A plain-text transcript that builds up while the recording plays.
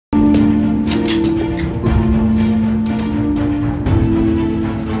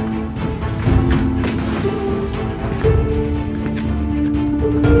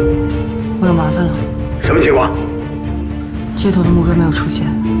什么情况？接头的目标没有出现，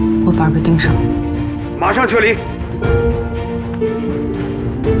我反而被盯上了。马上撤离。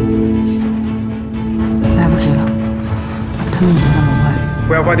来不及了，他们已经在门外。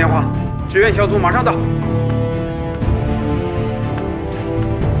不要挂电话，支援小组马上到。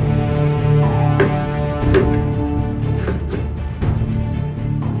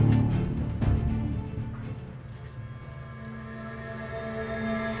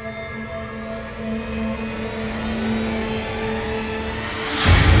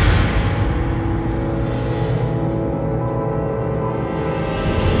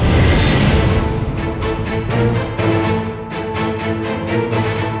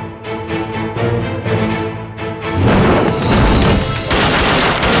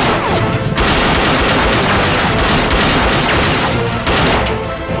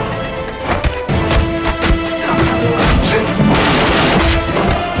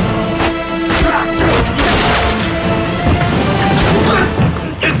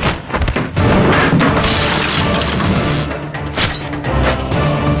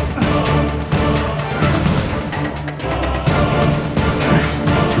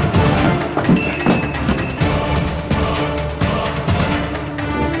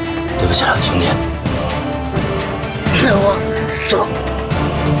 对不起了，兄弟。跟我走。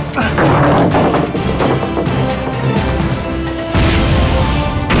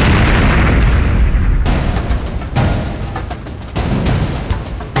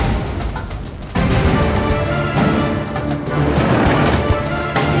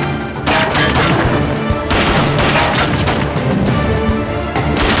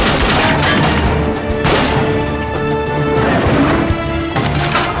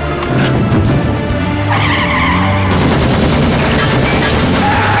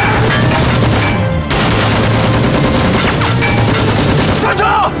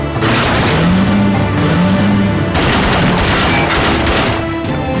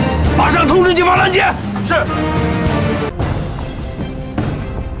是。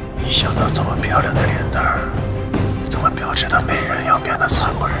一想到这么漂亮的脸蛋儿，这么标致的美人要变得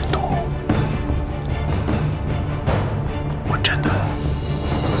惨不忍睹，我真的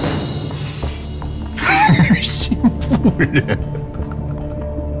心不忍。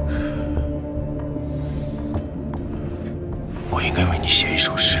我应该为你写一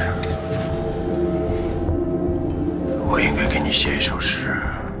首诗，我应该给你写一首诗，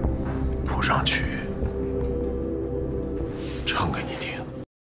谱上曲，唱给你听。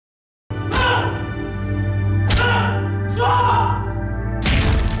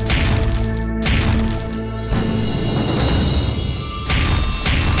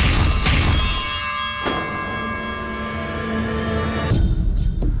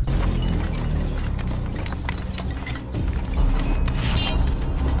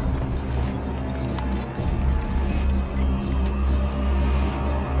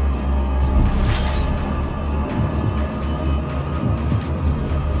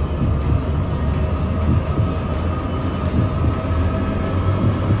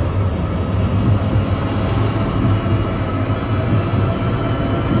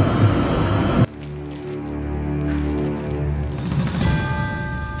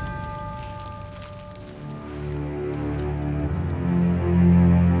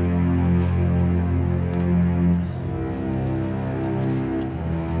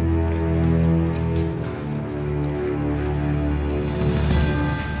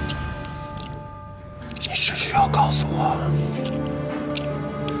 你只需要告诉我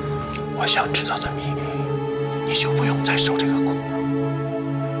我想知道的秘密，你就不用再受这个苦了。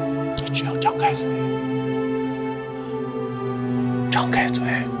你只要张开嘴，张开嘴，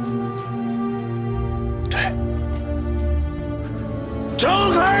对，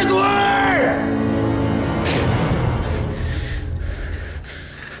张开嘴！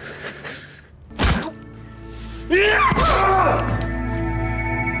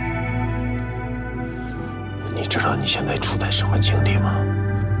你知道你现在处在什么境地吗？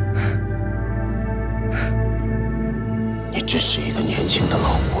你只是一个年轻的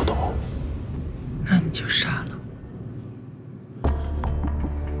老古董。那你就傻了。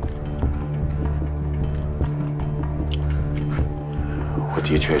我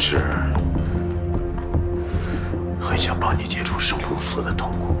的确是很想帮你解除生不如死的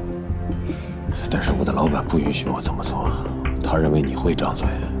痛苦，但是我的老板不允许我这么做，他认为你会张嘴。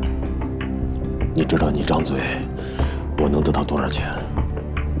 你知道你张嘴，我能得到多少钱？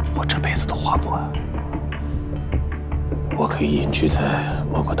我这辈子都花不完。我可以隐居在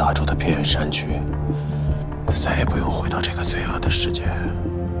某个大洲的偏远山区，再也不用回到这个罪恶的世界。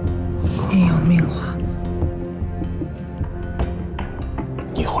命有命花。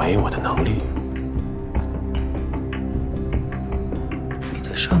你怀疑我的能力？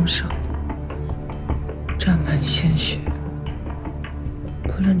双手沾满鲜血，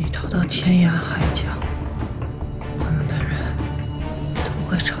不论你逃到天涯海角，我们的人都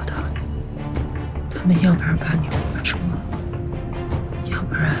会找到你。他们要不然把你活捉，要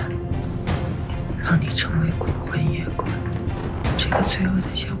不然让你成为孤魂野鬼。这个罪恶的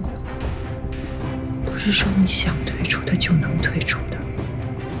江湖，不是说你想退出的就能退出的。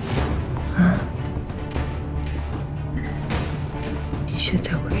你现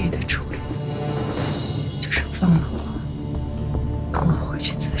在唯一的处理，就是放了我，跟我回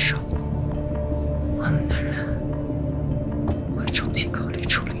去自首。我们的人会重新考虑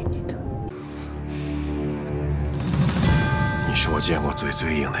处理你的。你是我见过最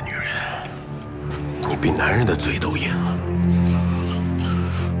硬的女人，你比男人的嘴都硬啊！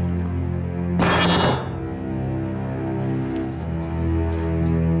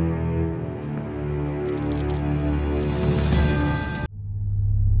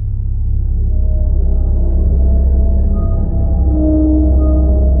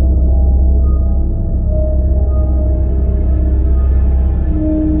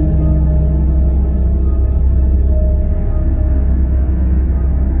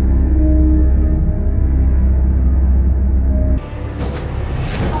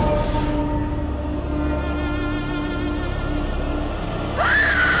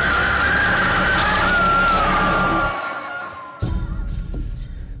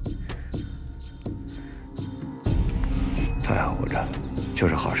他还活着，就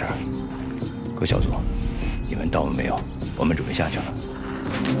是好事儿。各小组，你们到了没有？我们准备下去了。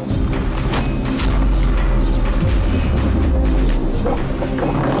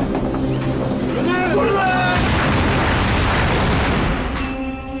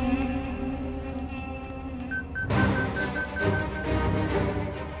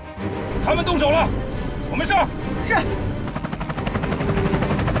他们动手了，我们上！是。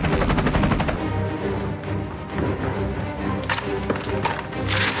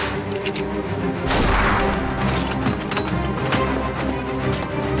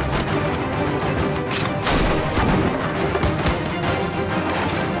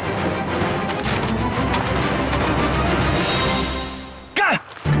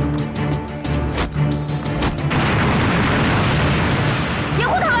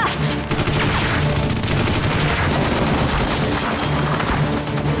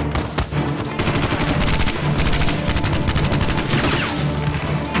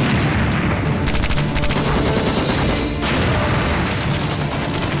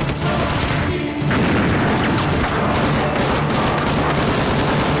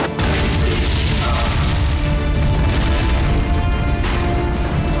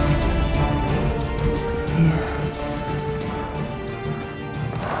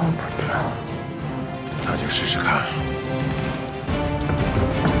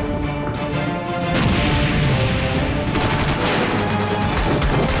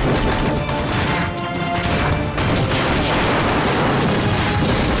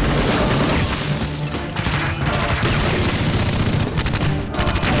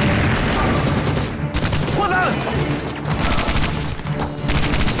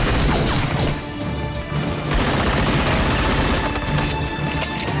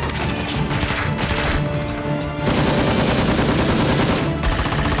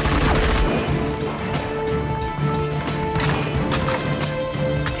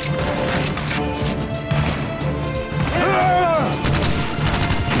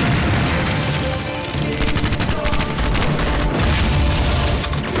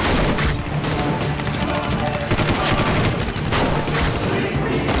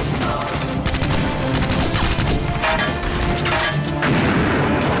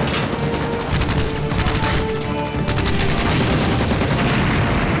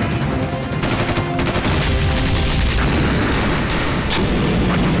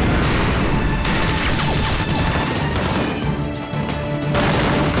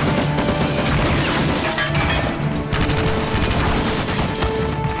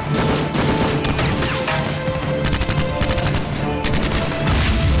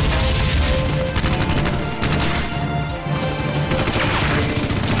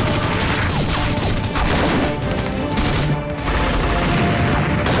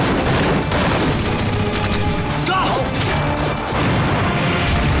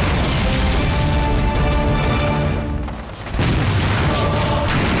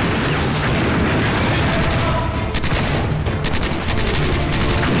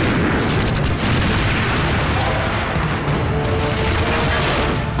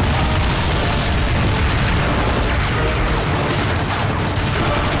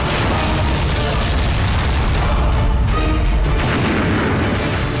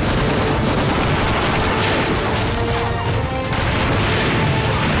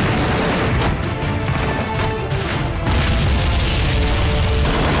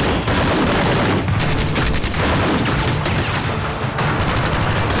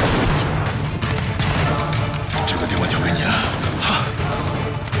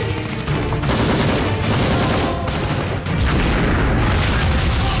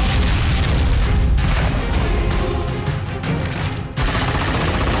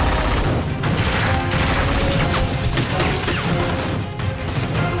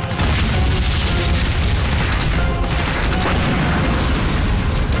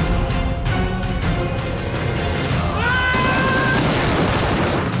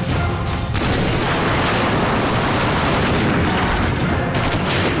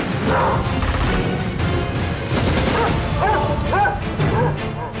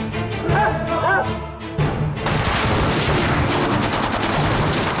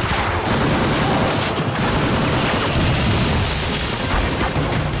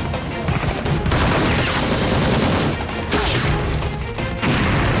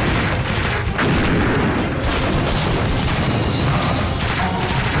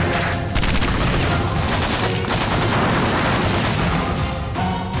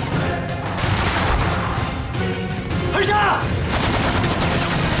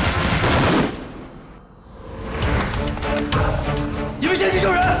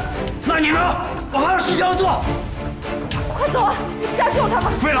你呢？我还有事情要做。快走啊！加救他吧！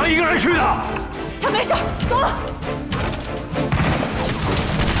飞狼一个人去的。他没事，走了。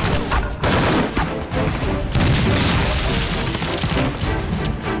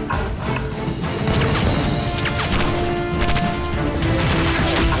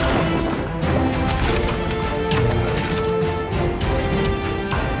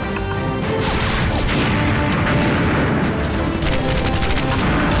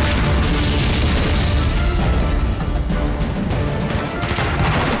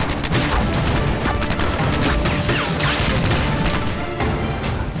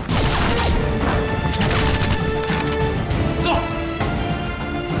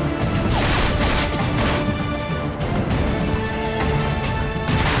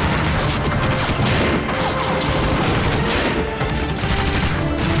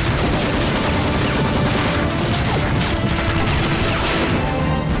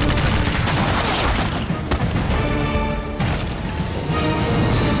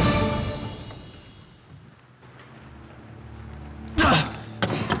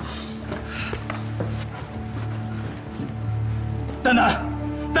 丹丹，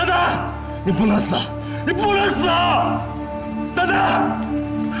丹丹，你不能死，你不能死啊！丹丹，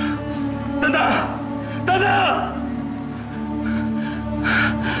丹丹，丹丹，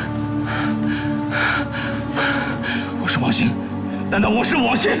我是王鑫，丹丹，我是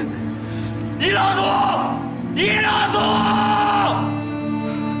王鑫，你拉住我，你拉住我！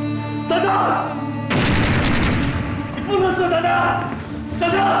丹丹，你不能死，丹丹，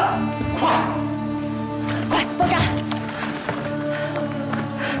丹丹，快！ 快爆炸！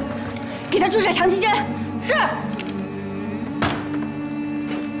给他注射强心针。是。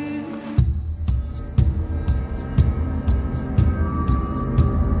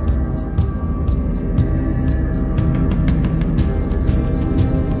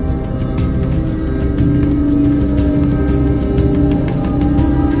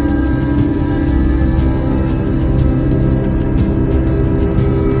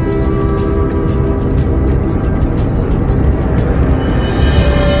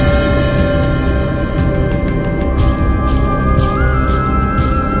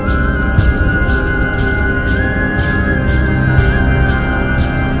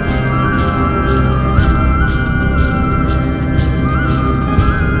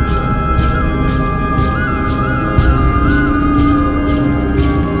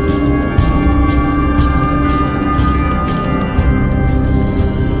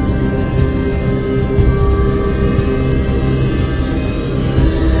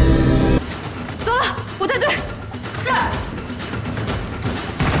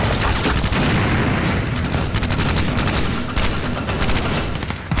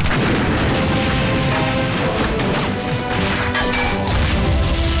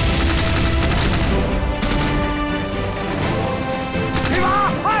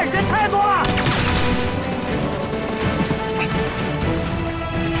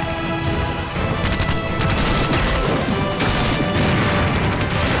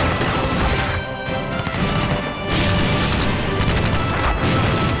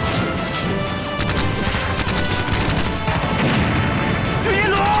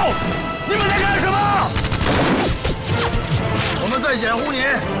掩护你，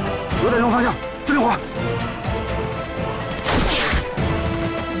有点用方向，司令火。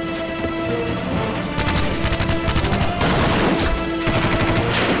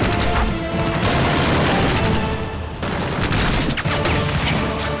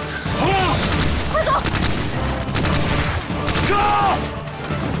好了，快走！撤！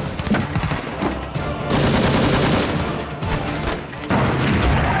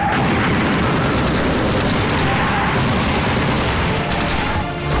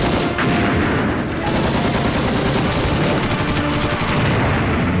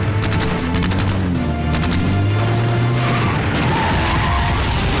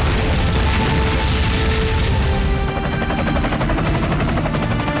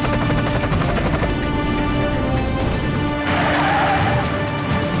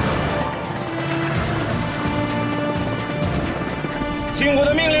 听我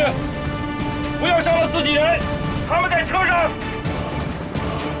的命令，不要伤了自己人。他们在车上。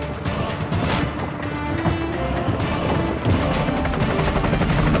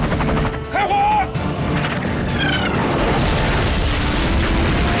开火！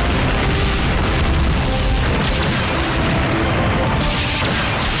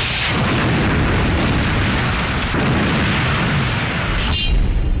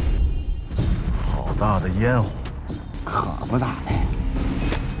好大的烟火，可不咋的。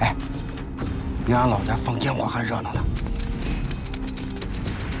 比俺老家放烟花还热闹呢。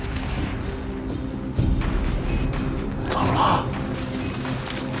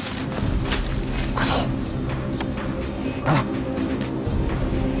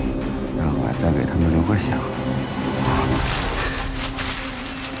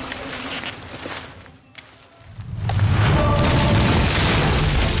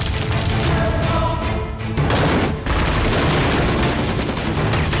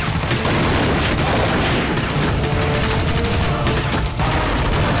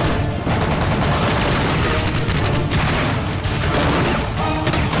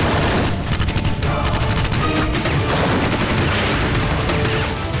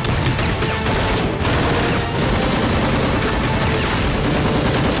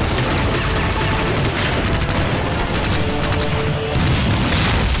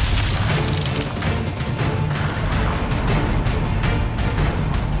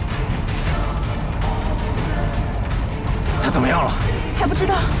怎么样了？还不知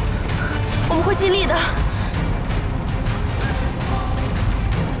道，我们会尽力的。